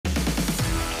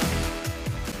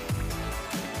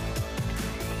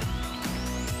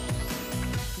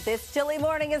This chilly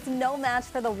morning is no match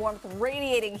for the warmth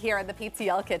radiating here in the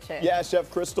PTL kitchen. Yeah,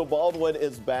 Chef Crystal Baldwin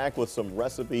is back with some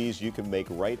recipes you can make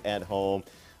right at home.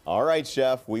 All right,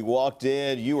 Chef, we walked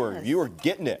in. You were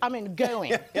getting it. I mean,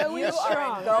 going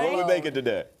strong. What are we making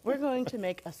today? We're going to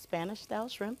make a Spanish-style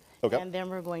shrimp, and then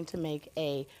we're going to make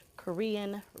a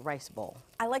Korean rice bowl.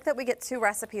 I like that we get two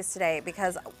recipes today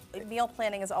because meal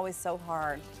planning is always so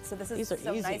hard. So this is so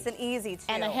easy. nice and easy too.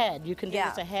 And ahead, you can do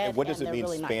this ahead. And what does it mean,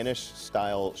 really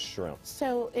Spanish-style shrimp?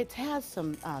 So it has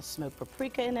some smoked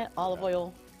paprika in it, olive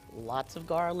oil, lots of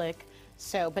garlic.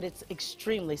 So, but it's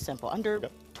extremely simple, under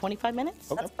 25 minutes.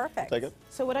 That's perfect. Take it.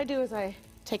 So what I do is I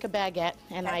take a baguette,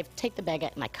 and I take the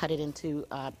baguette and I cut it into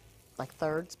like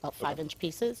thirds, about 5-inch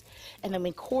pieces, and then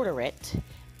we quarter it,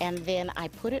 and then I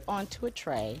put it onto a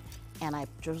tray, and I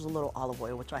drizzle a little olive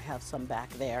oil, which I have some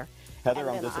back there. Heather,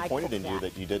 I'm disappointed in you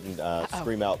that you didn't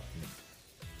scream out,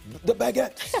 the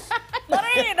baguettes!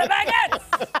 Marie, the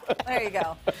baguettes! There you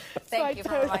go. Thank you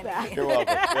for reminding me. You're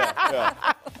welcome.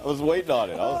 Yeah. I was waiting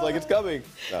on it. I was like, it's coming.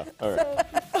 No, all right.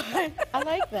 So, I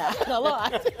like that a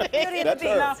lot. That's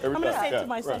her. Now, I'm going to say it to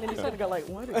my son, and he's going to go like,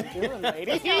 what are you doing,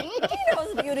 lady? He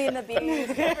knows Beauty and the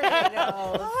Beast. Everybody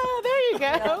knows. Oh, there you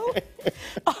go.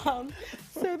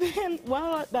 So then,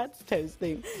 while that's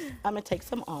toasting, I'm going to take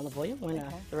some olive oil. I'm going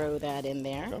to throw that in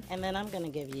there. And then I'm going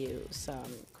to give you some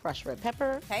crushed red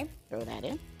pepper. Okay. Throw that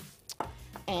in.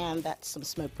 And that's some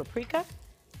smoked paprika.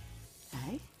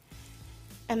 Okay.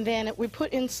 And then we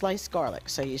put in sliced garlic.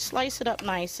 So you slice it up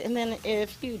nice. And then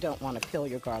if you don't want to peel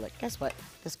your garlic, guess what?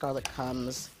 This garlic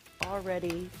comes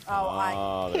already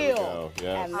peeled.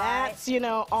 Yeah. And that's, you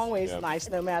know, always nice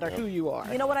no matter who you are.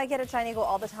 You know what I get at China Eagle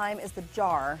all the time is the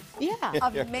jar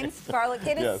of minced garlic.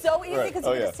 It is so easy because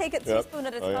you can just take a teaspoon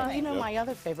at a time. You know, my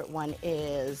other favorite one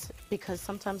is because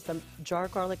sometimes the jar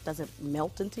garlic doesn't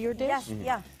melt into your dish. Yes,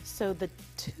 yeah. So the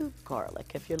tube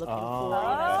garlic, if you're looking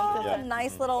for a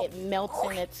nice little... It melts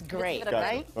and it's great,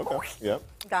 right? Okay, yep.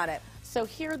 Got it. So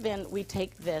here then we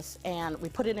take this and we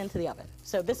put it into the oven.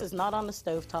 So this is not on the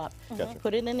stovetop. Gotcha.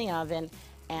 Put it in the oven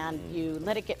and you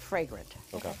let it get fragrant.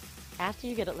 Okay. After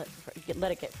you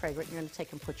let it get fragrant, you're going to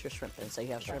take and put your shrimp in. So you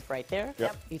have shrimp right there.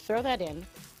 Yep. You throw that in,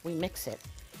 we mix it,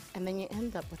 and then you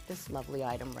end up with this lovely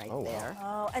item right there.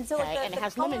 Oh, and so and it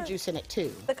has lemon juice in it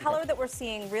too. The color that we're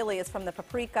seeing really is from the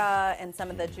paprika and some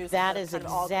of the juice. That is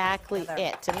exactly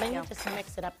it. And then you just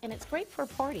mix it up, and it's great for a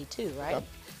party too, right? Yep.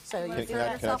 So you Can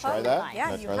I try that? Yeah,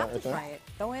 Can I you try have that to try it.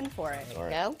 Go in for it. All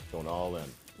right. Go. Going all in.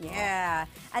 Yeah.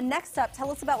 And next up, tell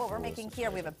us about what we're making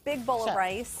here. We have a big bowl of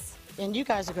rice. And you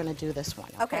guys are going to do this one,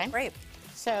 Okay, great.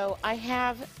 So I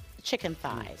have chicken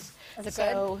thighs. Is it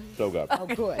So good. Oh,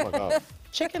 good. Oh, my God.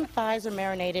 Chicken thighs are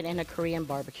marinated in a Korean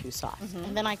barbecue sauce.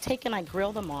 And then I take and I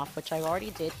grill them off, which I already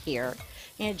did here.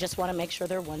 And I just want to make sure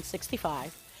they're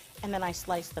 165. And then I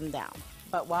slice them down.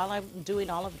 But while I'm doing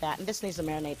all of that, and this needs to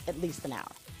marinate at least an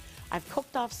hour, I've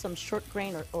cooked off some short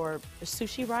grain or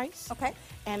sushi rice. Okay.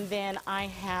 And then I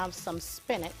have some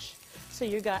spinach. So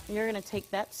you're going to take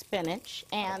that spinach,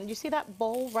 and you see that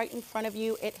bowl right in front of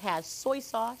you? It has soy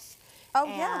sauce.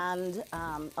 And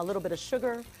a little bit of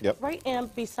sugar. Right in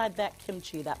beside that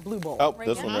kimchi, that blue bowl. Oh,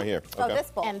 this one right here. Oh,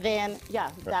 this bowl. And then,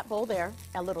 that bowl there,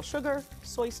 a little sugar,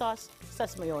 soy sauce,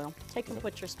 sesame oil. Take and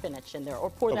put your spinach in there, or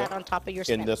pour that on top of your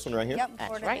spinach. In this one right here? Yep, That's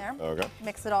pour it right. in there. Okay.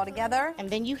 Mix it all together. And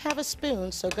then you have a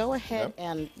spoon, so go ahead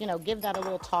and, you know, give that a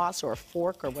little toss or a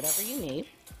fork or whatever you need.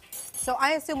 So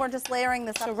I assume we're just layering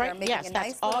this up here, making a nice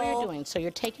that's all you're doing. So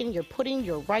you're putting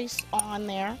your rice on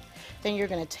there. Then you're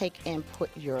going to take and put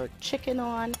your chicken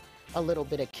on, a little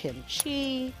bit of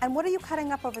kimchi. And what are you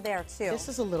cutting up over there, too? This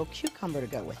is a little cucumber to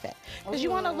go with it. Because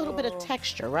you want a little bit of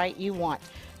texture, right? You want,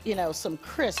 you know, some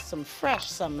crisp, some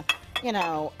fresh, some, you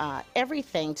know,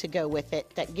 everything to go with it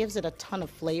that gives it a ton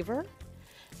of flavor.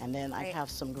 And then I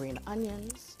have some green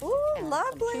onions. Ooh, and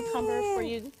lovely. some cucumber for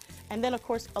you. And then, of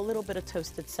course, a little bit of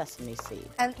toasted sesame seed.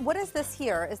 And what is this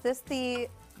here? Is this the...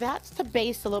 That's to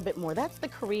baste a little bit more. That's the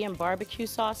Korean barbecue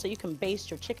sauce, so you can baste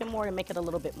your chicken more and make it a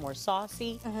little bit more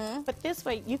saucy. But this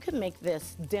way, you can make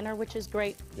this dinner, which is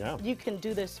great. Yeah. You can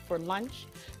do this for lunch.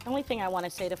 The only thing I want to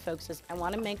say to folks is I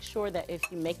want to make sure that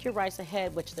if you make your rice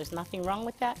ahead, which there's nothing wrong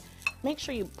with that, make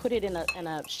sure you put it in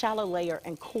a shallow layer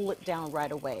and cool it down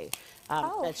right away.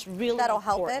 That's really that'll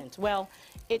important. help it? Well,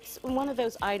 it's one of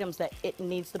those items that it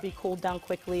needs to be cooled down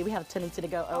quickly. We have a tendency to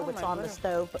go, it's on the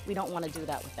stove, but we don't want to do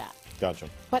that with that. Gotcha.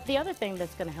 But the other thing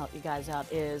that's going to help you guys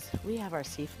out is we have our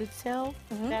seafood sale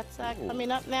that's coming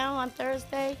up now on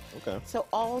Thursday. Okay. So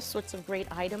all sorts of great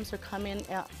items are coming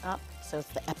up. so it's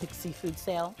the Epic Seafood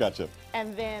Sale. Gotcha.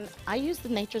 And then I use the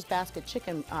Nature's Basket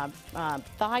chicken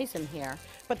thighs in here,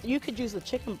 but you could use the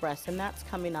chicken breast, and that's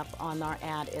coming up on our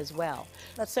ad as well.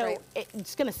 That's so great.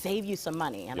 It's going to save you some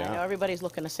money, and I know everybody's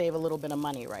looking to save a little bit of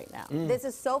money right now. This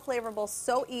is so flavorful,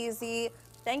 so easy.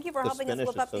 Thank you for helping us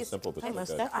whip up these. Simple, but Most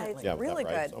good. definitely. Yeah, really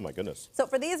good. Oh my goodness. So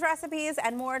for these recipes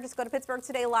and more, just go to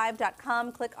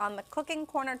PittsburghTodayLive.com, click on the Cooking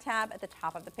Corner tab at the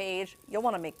top of the page. You'll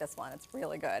want to make this one. It's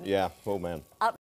really good. Yeah. Oh man. Up